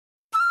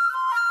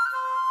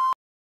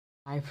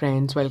Hi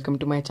friends, welcome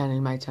to my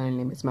channel. My channel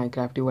name is My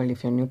Crafty World.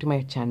 If you're new to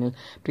my channel,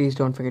 please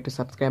don't forget to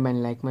subscribe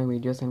and like my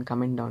videos and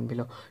comment down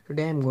below.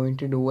 Today I'm going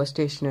to do a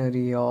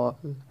stationery haul.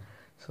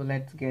 So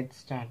let's get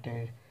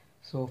started.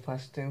 So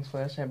first things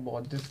first, I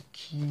bought this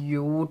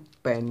cute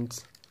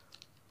pens,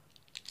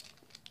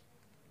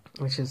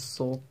 which is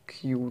so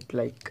cute,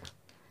 like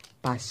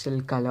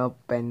pastel color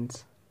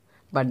pens,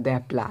 but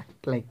they're black,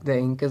 like the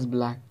ink is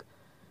black,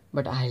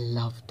 but I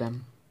love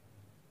them.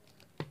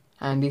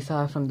 And these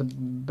are from the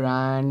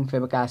brand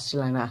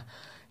Faber-Castell, and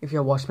if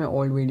you watch my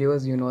old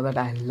videos, you know that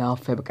I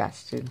love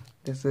Faber-Castell.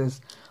 This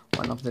is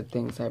one of the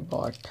things I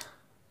bought.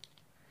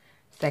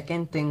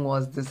 Second thing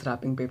was this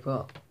wrapping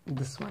paper,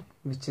 this one,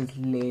 which is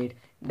laid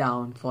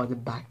down for the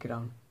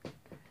background.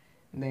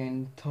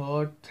 Then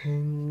third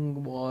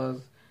thing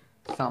was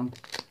some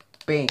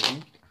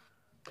paint.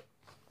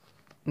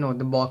 No,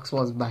 the box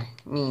was by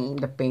me.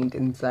 The paint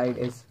inside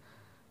is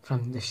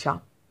from the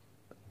shop,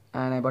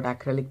 and I bought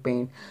acrylic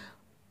paint.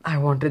 I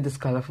wanted this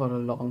color for a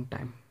long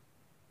time.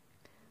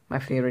 My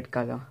favorite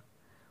color.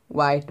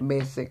 White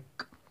basic.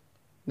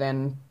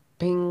 Then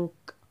pink,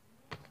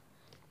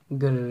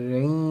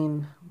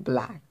 green,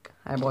 black.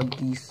 I bought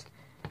these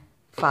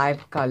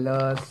 5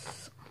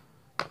 colors.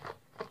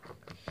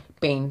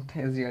 Paint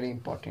is really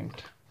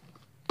important.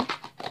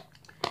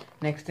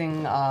 Next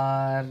thing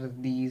are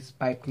these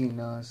pipe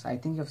cleaners. I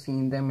think you've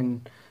seen them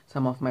in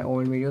some of my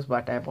old videos,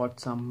 but I bought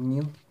some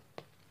new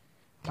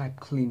pipe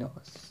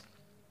cleaners.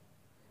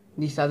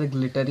 These are the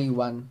glittery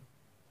one.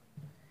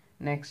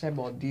 Next I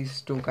bought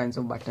these 2 kinds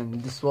of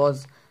buttons. This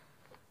was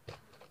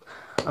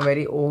a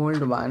very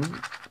old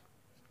one,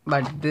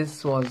 but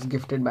this was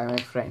gifted by my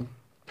friend.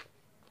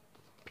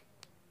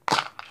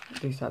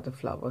 These are the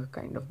flower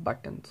kind of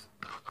buttons.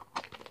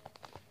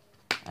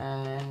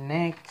 And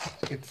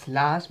next, it's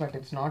last, but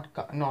it's not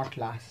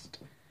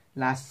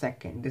last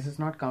second. This is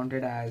not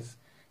counted as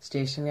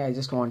stationery. I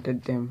just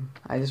wanted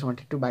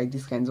to buy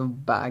these kinds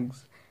of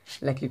bags,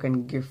 like you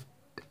can gift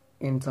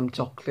in some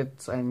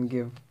chocolates and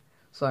give.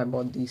 So I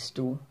bought these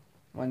 2.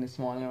 One is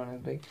small and one is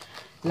big.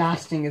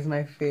 Last thing is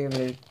my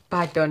favorite,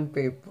 pattern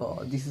paper.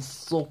 This is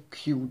so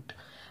cute,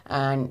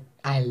 and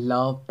I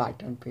love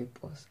pattern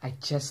papers. I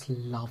just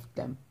love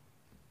them.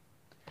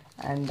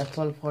 And that's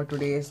all for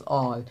today's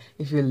haul.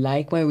 If you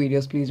like my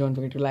videos, please don't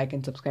forget to like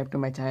and subscribe to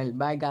my channel.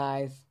 Bye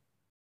guys.